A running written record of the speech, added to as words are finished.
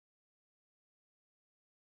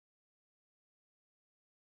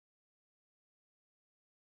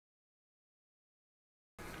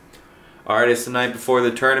Alright, it's the night before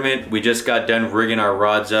the tournament. We just got done rigging our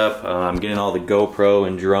rods up. I'm getting all the GoPro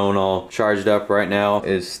and drone all charged up right now.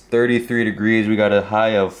 It's 33 degrees. We got a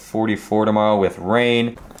high of 44 tomorrow with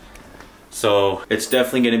rain. So it's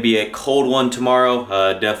definitely going to be a cold one tomorrow.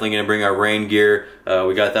 Definitely going to bring our rain gear.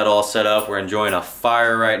 We got that all set up. We're enjoying a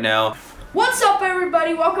fire right now. What's up,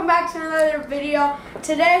 everybody? Welcome back to another video.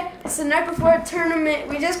 Today, it's the night before a tournament.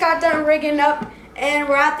 We just got done rigging up and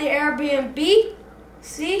we're at the Airbnb.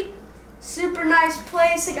 See? Super nice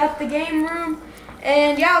place. I got the game room.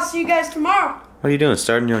 And yeah, I'll see you guys tomorrow. What are you doing?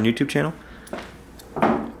 Starting your own YouTube channel?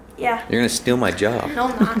 Yeah. You're going to steal my job. No,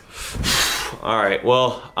 I'm not. Alright,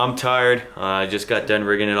 well, I'm tired. I just got done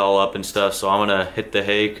rigging it all up and stuff, so I'm going to hit the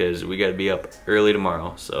hay because we got to be up early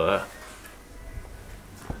tomorrow. So,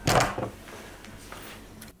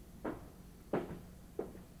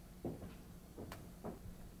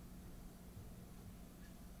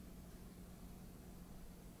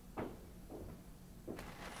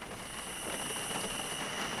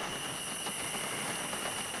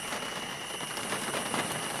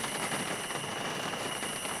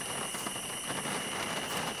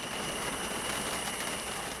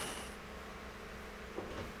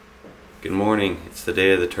 Good morning. It's the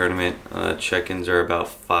day of the tournament. Check-ins are about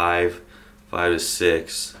 5 to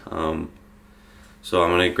 6. So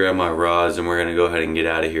I'm gonna grab my rods and we're gonna go ahead and get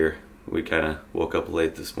out of here. We kind of woke up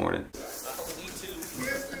late this morning.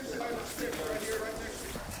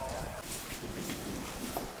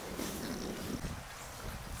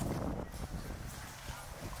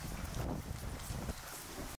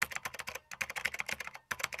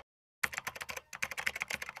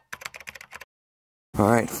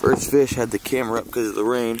 Alright, first fish, had the camera up because of the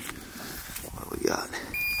rain. What do we got?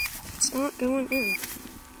 It's not going in.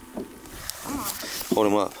 Come on. Hold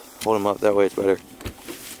him up. Hold him up, that way it's better.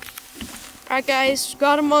 Alright guys,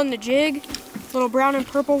 got him on the jig. Little brown and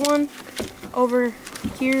purple one. Over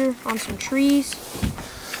here on some trees.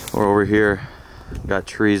 We're over here. Got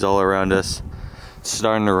trees all around us. It's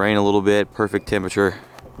starting to rain a little bit. Perfect temperature.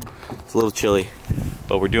 It's a little chilly,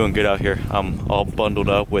 but we're doing good out here. I'm all bundled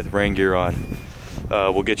up with rain gear on.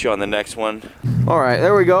 We'll get you on the next one. All right,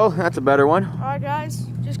 there we go. That's a better one. All right, guys,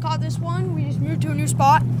 just caught this one. We just moved to a new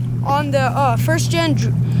spot on the first gen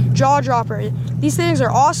jaw dropper. These things are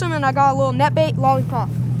awesome, and I got a little net bait lollipop.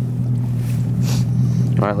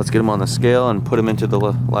 All right, let's get them on the scale and put them into the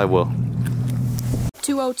live well.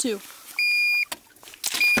 202.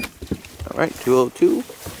 All right, 202.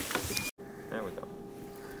 There we go.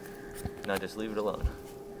 Now just leave it alone.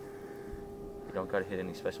 You don't gotta hit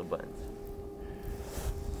any special buttons.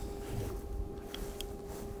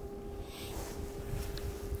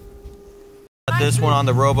 This one on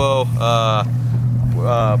the Robo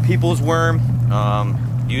People's Worm.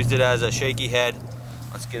 Used it as a shaky head.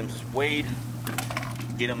 Let's get him weighed.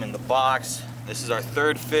 Get him in the box. This is our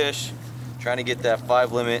third fish. Trying to get that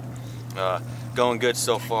 5 limit. Going good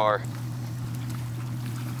so far.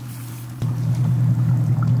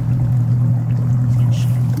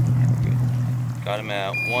 Got him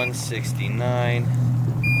at 169.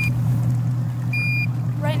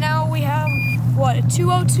 Right now we have what, a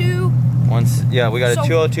 202. Yeah, we got a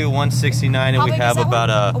 202, 169, and we have about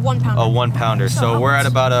a 1 pounder. A 1 pounder. So we're at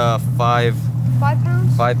about a 5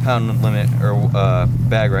 pound limit or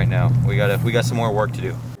bag right now. We got some more work to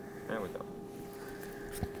do. There we go.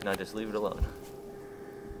 Now just leave it alone.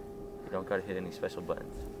 You don't gotta hit any special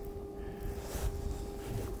buttons.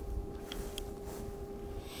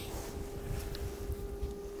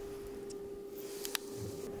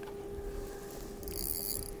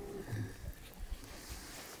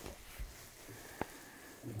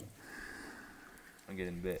 I'm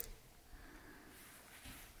getting bit.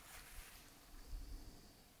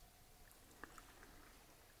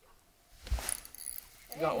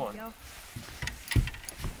 Got one.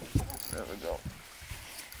 There we go.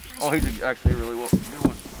 Oh, he's actually really well. Good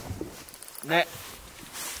one. Net.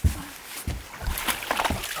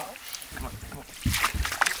 Come on, come on.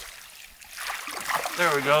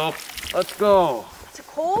 There we go. Let's go. It's a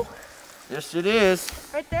coal. Yes, it is.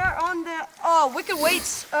 Right there on the Wicked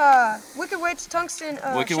Weights tungsten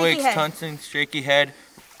Wicked shaky Weights head. tungsten shaky head,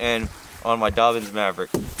 and on my Dobyns Maverick.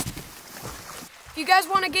 If you guys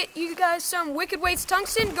want to get you guys some Wicked Weights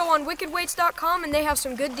tungsten, go on wickedweights.com and they have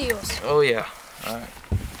some good deals. Oh yeah. All right.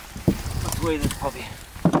 Let's weigh this puppy.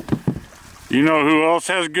 You know who else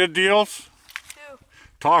has good deals? Who?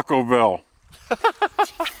 Taco Bell.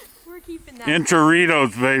 We're keeping that. In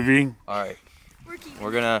Doritos, baby. All right. We're keeping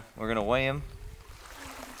We're gonna weigh him.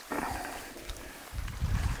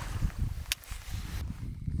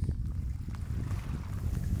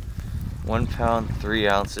 1 pound 3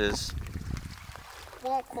 ounces.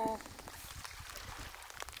 Won't call.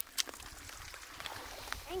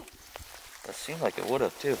 Seemed like it would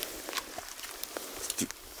have too.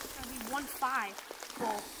 That'd be 1.5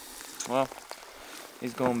 full. Well,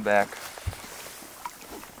 he's going back.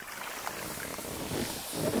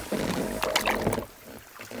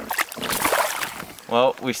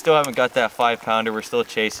 Well, we still haven't got that 5-pounder. We're still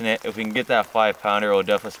chasing it. If we can get that 5-pounder, it will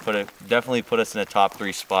definitely put us in a top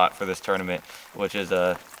 3 spot for this tournament, which is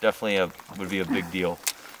definitely would be a big deal.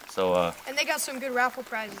 So. And they got some good raffle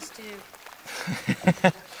prizes too.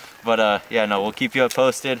 But yeah, no, we'll keep you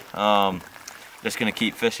posted. Just gonna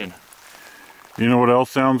keep fishing. You know what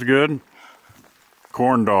else sounds good?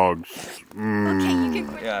 Corn dogs. Okay, you can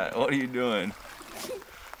quit. Yeah, what are you doing?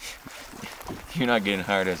 You're not getting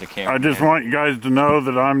hired as a cameraman. I just want you guys to know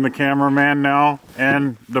that I'm the cameraman now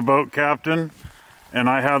and the boat captain, and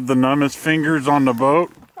I have the numbest fingers on the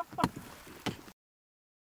boat.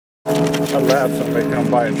 I'd laugh if somebody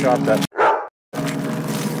come by and shot that.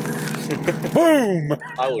 Boom!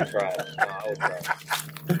 I would try. No, I would try.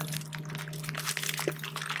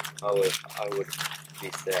 I would be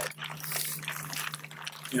sad.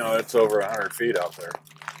 You know, it's over 100 feet out there.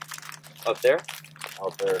 Up there?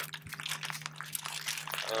 Out there.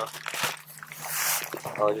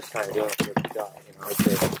 I was just kind of doing it for the guy, you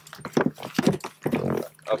know.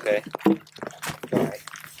 Okay. Guy.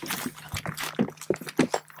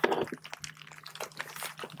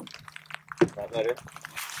 That better?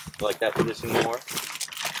 You like that position more?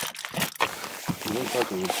 It looks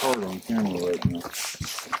like a recorder on camera right now.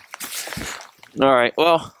 All right,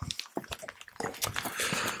 well,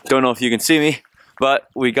 don't know if you can see me, but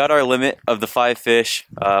we got our limit of the 5 fish.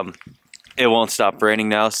 It won't stop raining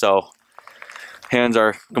now, so hands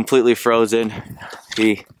are completely frozen.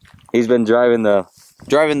 He's been driving the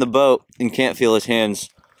boat and can't feel his hands.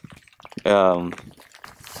 Get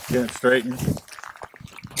it straightened.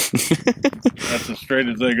 That's as straight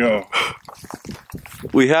as they go.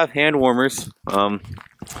 We have hand warmers.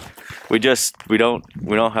 We don't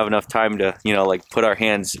have enough time to, you know, like put our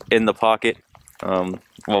hands in the pocket while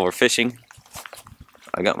we're fishing.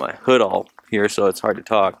 I got my hood all here, so it's hard to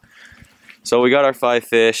talk. So we got our 5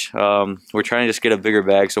 fish. We're trying to just get a bigger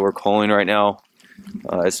bag, so we're culling right now.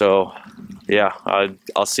 So yeah,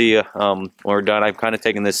 I'll see you when we're done. I'm kind of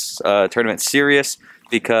taking this tournament serious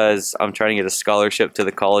because I'm trying to get a scholarship to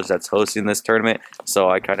the college that's hosting this tournament. So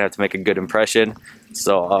I kind of have to make a good impression.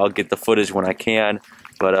 So I'll get the footage when I can.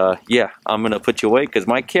 But yeah, I'm gonna put you away because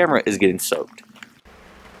my camera is getting soaked.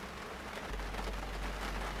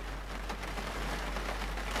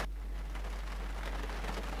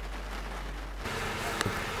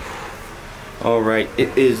 All right,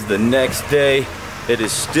 it is the next day. It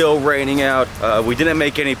is still raining out. We didn't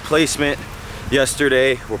make any placement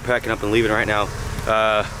yesterday. We're packing up and leaving right now.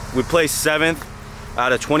 We placed 7th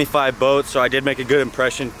out of 25 boats, so I did make a good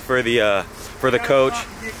impression for the coach.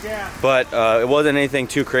 But it wasn't anything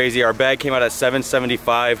too crazy. Our bag came out at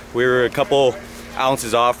 775. We were a couple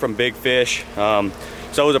ounces off from big fish. So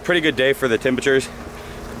it was a pretty good day for the temperatures.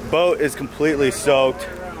 Boat is completely soaked.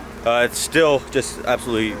 It's still just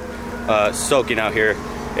absolutely soaking out here.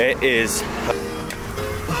 It is.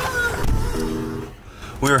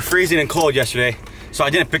 We were freezing and cold yesterday, so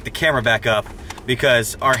I didn't pick the camera back up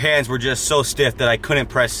because our hands were just so stiff that I couldn't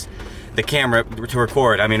press the camera to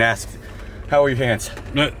record. I mean, how are your hands?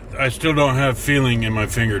 I still don't have feeling in my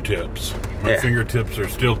fingertips. My fingertips are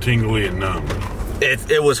still tingly and numb.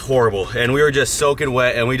 It was horrible, and we were just soaking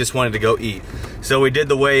wet, and we just wanted to go eat. So we did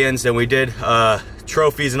the weigh-ins, and we did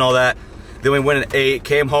trophies and all that. Then we went and ate,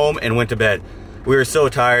 came home, and went to bed. We were so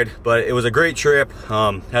tired, but it was a great trip.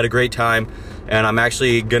 Had a great time, and I'm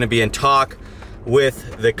actually going to be in talk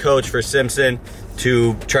with the coach for Simpson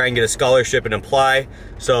to try and get a scholarship and apply.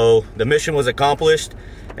 So the mission was accomplished,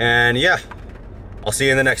 and yeah, I'll see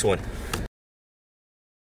you in the next one.